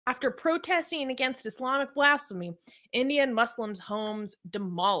After protesting against Islamic blasphemy, Indian Muslims' homes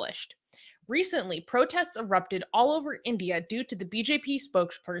demolished. Recently, protests erupted all over India due to the BJP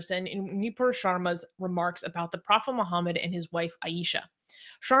spokesperson Nupur Sharma's remarks about the Prophet Muhammad and his wife Aisha.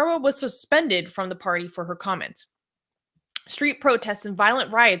 Sharma was suspended from the party for her comments. Street protests and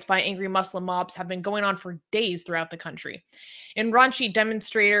violent riots by angry Muslim mobs have been going on for days throughout the country. In Ranchi,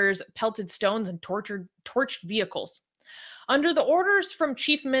 demonstrators pelted stones and torched vehicles. Under the orders from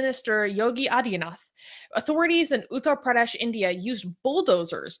Chief Minister Yogi Adityanath, authorities in Uttar Pradesh, India, used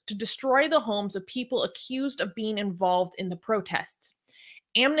bulldozers to destroy the homes of people accused of being involved in the protests.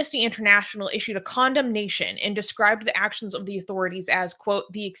 Amnesty International issued a condemnation and described the actions of the authorities as, quote,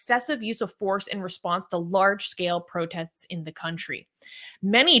 the excessive use of force in response to large-scale protests in the country.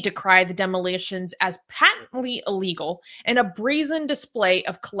 Many decry the demolitions as patently illegal and a brazen display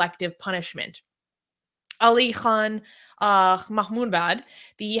of collective punishment. Ali Khan Mahmudabad,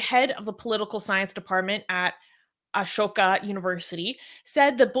 the head of the political science department at Ashoka University,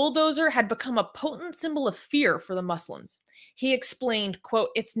 said the bulldozer had become a potent symbol of fear for the Muslims. He explained, quote,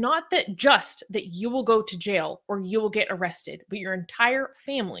 it's not that just that you will go to jail or you will get arrested, but your entire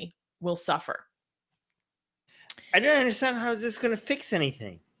family will suffer. I don't understand how this is going to fix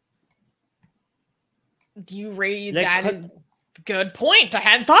anything. Do you raise that? Good point. I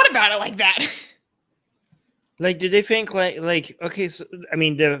hadn't thought about it like that. Like, do they think like okay, so I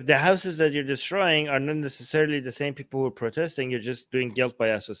mean, the houses that you're destroying are not necessarily the same people who are protesting. You're just doing guilt by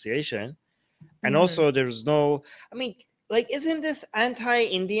association, and also there's no. I mean, like, isn't this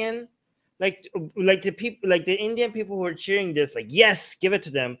anti-Indian? Like the people, like the Indian people who are cheering this, like, yes, give it to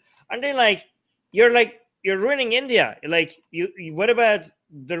them. And they like you're ruining India. Like, you what about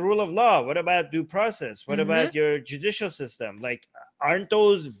the rule of law? What about due process? What about your judicial system? Like, aren't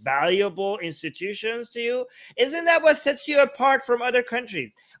those valuable institutions to you? Isn't that what sets you apart from other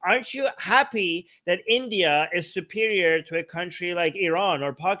countries? Aren't you happy that India is superior to a country like Iran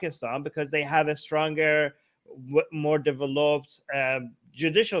or Pakistan because they have a stronger, more developed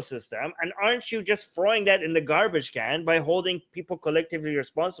judicial system? And aren't you just throwing that in the garbage can by holding people collectively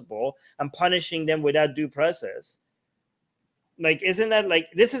responsible and punishing them without due process? Like, isn't that like,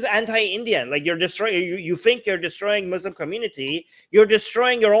 this is anti-Indian? Like, you're destroying, you think you're destroying Muslim community, you're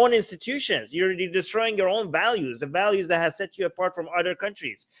destroying your own institutions, you're destroying your own values, the values that have set you apart from other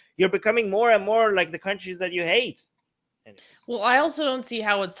countries. You're becoming more and more like the countries that you hate. Anyways. Well, I also don't see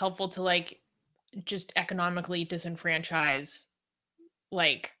how it's helpful to like just economically disenfranchise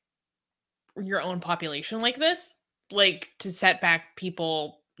like your own population like this, like to set back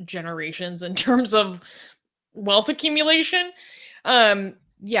people generations in terms of wealth accumulation.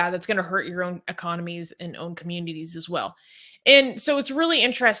 Yeah, that's going to hurt your own economies and own communities as well. And so it's really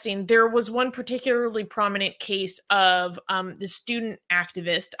interesting. There was one particularly prominent case of the student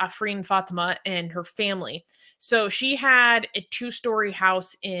activist Afrin Fatima and her family. So she had a 2-story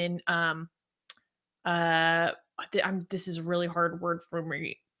house in this is a really hard word for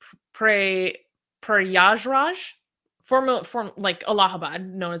me. Prayagraj, form like Allahabad,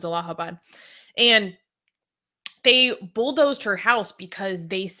 known as Allahabad. And they bulldozed her house because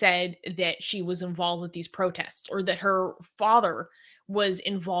they said that she was involved with these protests, or that her father was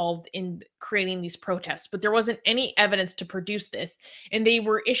involved in creating these protests, but there wasn't any evidence to produce this. And they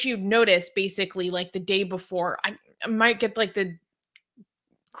were issued notice basically like the day before. I might get like the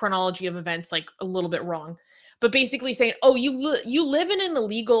chronology of events like a little bit wrong, but basically saying, oh, you live in an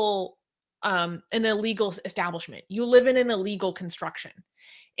illegal establishment. You live in an illegal construction.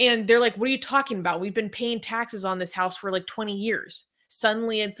 And they're like, what are you talking about? We've been paying taxes on this house for like 20 years.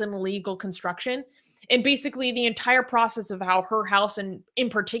 Suddenly it's an illegal construction. And basically the entire process of how her house and in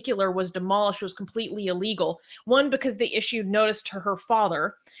particular was demolished was completely illegal. One, because they issued notice to her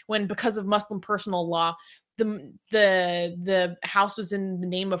father when, because of Muslim personal law, the house was in the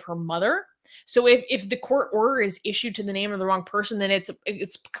name of her mother. So if the court order is issued to the name of the wrong person, then it's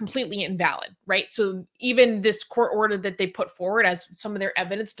completely invalid, right? So even this court order that they put forward as some of their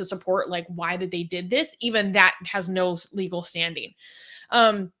evidence to support like why that they did this, even that has no legal standing.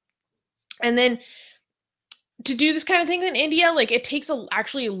 And then to do this kind of thing in India, like it takes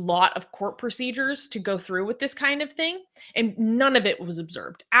actually a lot of court procedures to go through with this kind of thing. And none of it was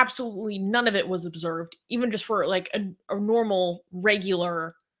observed. Absolutely none of it was observed, even just for like a normal,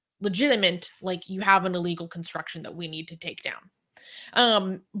 regular, legitimate, like you have an illegal construction that we need to take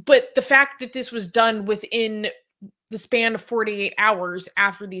down. But the fact that this was done within the span of 48 hours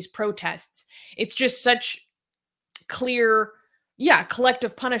after these protests, it's just such clear,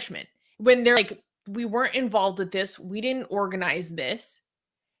 collective punishment. When they're like, we weren't involved with this, we didn't organize this,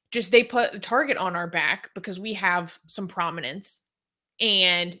 just they put a target on our back because we have some prominence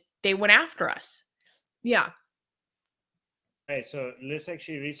and they went after us. Yeah. All right, so let's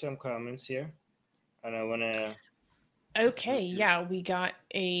actually read some comments here, and I want to. Okay, yeah, we got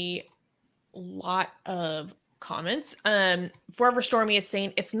a lot of comments. Forever Stormy is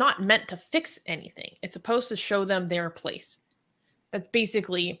saying it's not meant to fix anything. It's supposed to show them their place. That's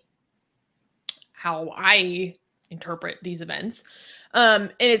basically how I interpret these events.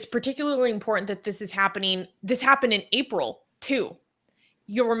 And it's particularly important that this is happening. This happened in April too.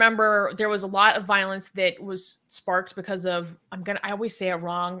 You'll remember there was a lot of violence that was sparked because of, I always say it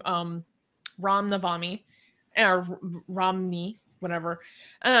wrong, Ram Navami, or Ramni, whatever.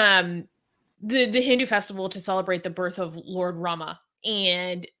 The Hindu festival to celebrate the birth of Lord Rama.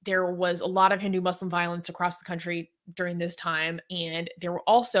 And there was a lot of Hindu-Muslim violence across the country during this time. And there were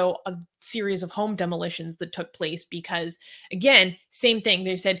also a series of home demolitions that took place because, again, same thing.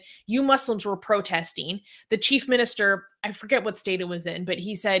 They said, you Muslims were protesting. The chief minister, I forget what state it was in, but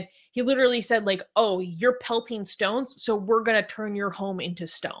he literally said, like, oh, you're pelting stones, so we're going to turn your home into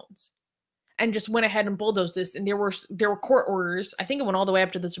stones. And just went ahead and bulldozed this. And there were court orders. I think it went all the way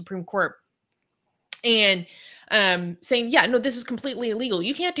up to the Supreme Court. And saying, yeah, no, this is completely illegal.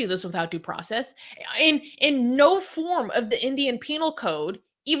 You can't do this without due process. In no form of the Indian Penal Code,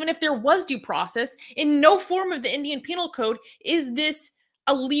 even if there was due process, in no form of the Indian Penal Code is this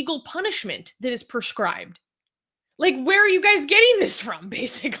a legal punishment that is prescribed. Like, where are you guys getting this from,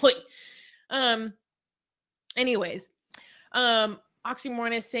 basically? Anyways,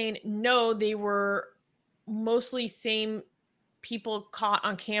 Oxymoron is saying, no, they were mostly same people caught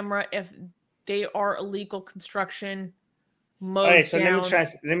on camera. If they are illegal construction, mowed All right, so down.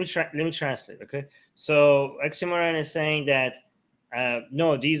 let me translate. Okay, so Oxymoron is saying that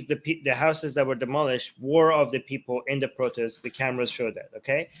no, the houses that were demolished were of the people in the protests. The cameras show that.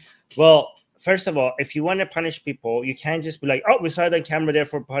 Okay, well, first of all, if you want to punish people, you can't just be like, oh, we saw it on camera,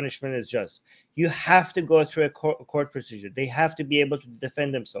 therefore punishment is just. You have to go through a court procedure. They have to be able to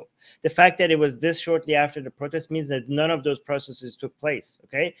defend themselves. The fact that it was this shortly after the protest means that none of those processes took place.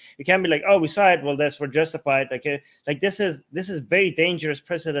 Okay, you can't be like, oh, we saw it, well, that's for justified. Okay, like this is very dangerous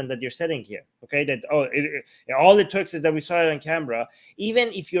precedent that you're setting here. Okay, that all it took is that we saw it on camera. Even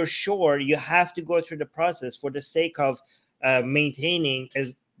if you're sure, you have to go through the process for the sake of maintaining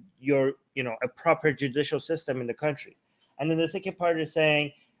a proper judicial system in the country. And then the second part is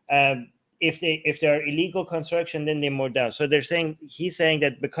saying, if they are illegal construction, then they mow down. So he's saying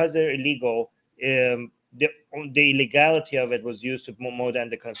that because they're illegal, the illegality of it was used to mow down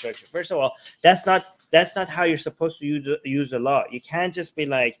the construction. First of all, that's not how you're supposed to use the law. You can't just be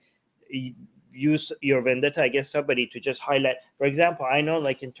like, use your vendetta against somebody to just highlight. For example, I know,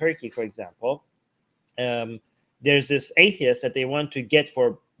 like in Turkey, for example, there's this atheist that they want to get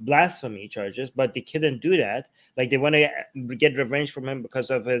for blasphemy charges, but they couldn't do that. Like, they want to get revenge from him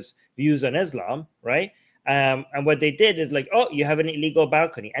because of his views on Islam, right? And what they did is like, oh, you have an illegal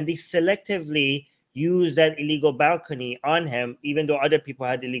balcony, and they selectively use that illegal balcony on him, even though other people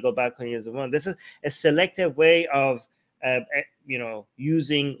had illegal balcony as well. This is a selective way of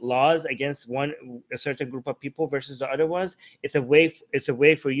using laws against a certain group of people versus the other ones. It's a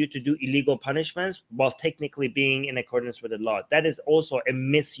way for you to do illegal punishments while technically being in accordance with the law. That is also a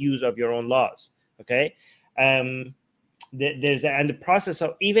misuse of your own laws. Okay, and the process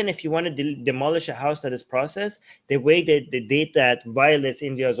of, even if you want to demolish a house that is processed, the way they did that violates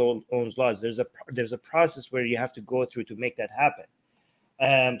India's own laws. There's a process where you have to go through to make that happen.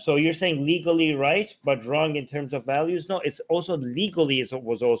 So you're saying legally right, but wrong in terms of values? No, it's also legally it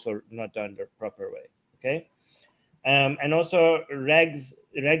was also not done the proper way. Okay, and also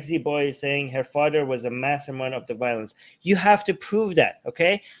Regsy Boy is saying her father was a mastermind of the violence. You have to prove that,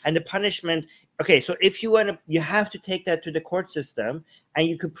 okay? And the punishment. Okay, so if you want to, you have to take that to the court system, and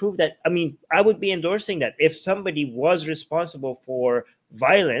you could prove that. I mean, I would be endorsing that. If somebody was responsible for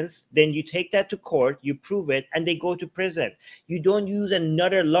violence, then you take that to court, you prove it, and they go to prison. You don't use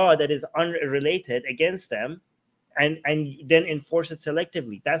another law that is unrelated against them and then enforce it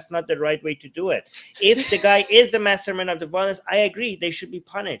selectively. That's not the right way to do it. If the guy is the mastermind of the violence, I agree, they should be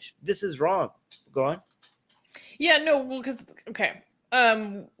punished. This is wrong. Go on. Yeah, no, well, because, okay.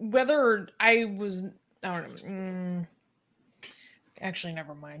 Whether I don't know. Actually,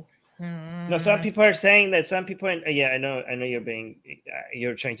 never mind. No, some people are saying that I know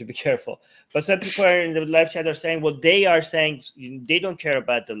you're trying to be careful, but some people are in the live chat are saying, well, they are saying they don't care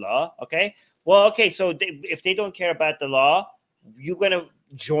about the law. Okay, well, okay, so if they don't care about the law, you're gonna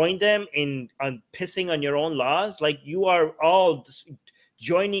join them on pissing on your own laws? Like, you are all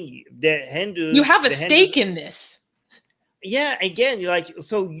joining the Hindus. You have a stake in this. Yeah, again, you're like,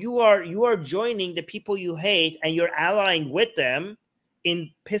 so you are joining the people you hate, and you're allying with them in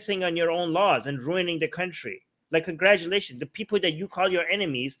pissing on your own laws and ruining the country. Like, congratulations. The people that you call your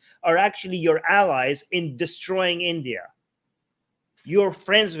enemies are actually your allies in destroying India. You're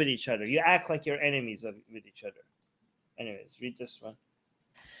friends with each other. You act like you're enemies with each other. Anyways, read this one.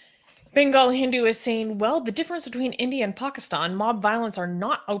 Bengal Hindu is saying, well, the difference between India and Pakistan, mob violence are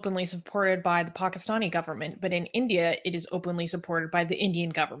not openly supported by the Pakistani government, but in India, it is openly supported by the Indian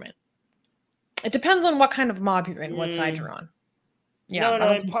government. It depends on what kind of mob you're in, what side you're on. Yeah, No, I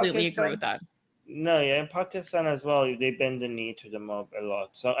don't completely agree with that. No, yeah, in Pakistan as well, they bend the knee to the mob a lot.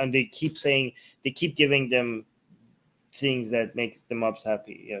 So, and they keep giving them things that makes the mobs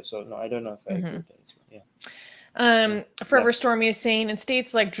happy. Yeah, so no, I don't know if I agree with that as well. Yeah. Forever Stormy is saying, in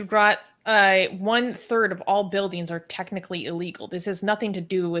states like Gujarat, 1/3 of all buildings are technically illegal. This has nothing to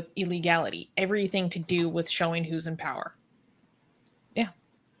do with illegality. Everything to do with showing who's in power. Yeah.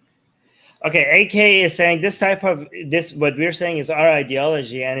 Okay, AK is saying what we're saying is our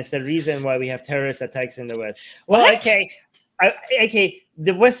ideology, and it's the reason why we have terrorist attacks in the West. Well, what? AK,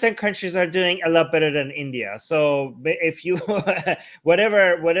 the Western countries are doing a lot better than India. So if you,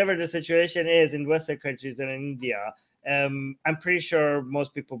 whatever the situation is in Western countries and in India, I'm pretty sure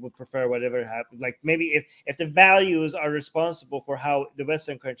most people would prefer whatever happens. Like, maybe if the values are responsible for how the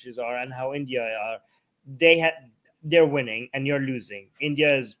Western countries are and how India are, they're winning and you're losing.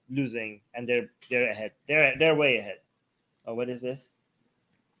 India is losing and they're ahead. They're way ahead. Oh, what is this?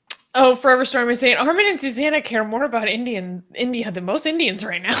 Oh, Forever Storm is saying, Armin and Susanna care more about India than most Indians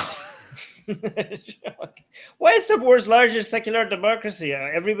right now. Why is the world's largest secular democracy?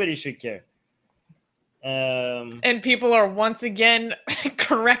 Everybody should care. And people are once again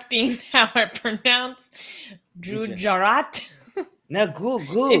correcting how I pronounce Gujarat. Now, go.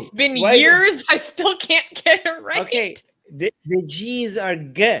 It's been years. I still can't get it right. Okay, the G's are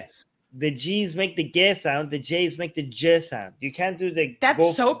G. The G's make the G sound. The J's make the J sound. You can't do the.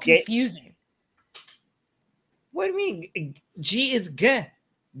 That's so confusing. What do you mean? G is G.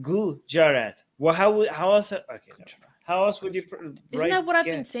 Gujarat. Well, how else? Okay, no. How else would you? Isn't that what I've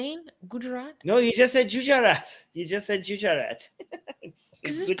been saying? Gujarat. No, you just said Gujarat. You just said Gujarat.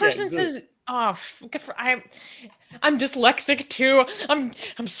 Because this person says, "Oh, I'm dyslexic too.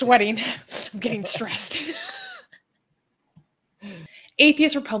 I'm sweating. I'm getting stressed."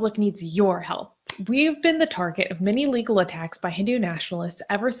 Atheist Republic needs your help. We've been the target of many legal attacks by Hindu nationalists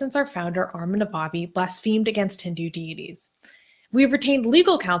ever since our founder, Armin Navabi, blasphemed against Hindu deities. We have retained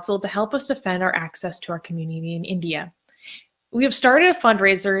legal counsel to help us defend our access to our community in India. We have started a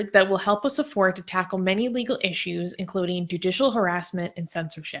fundraiser that will help us afford to tackle many legal issues, including judicial harassment and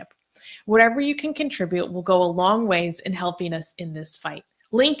censorship. Whatever you can contribute will go a long ways in helping us in this fight.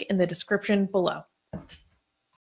 Link in the description below.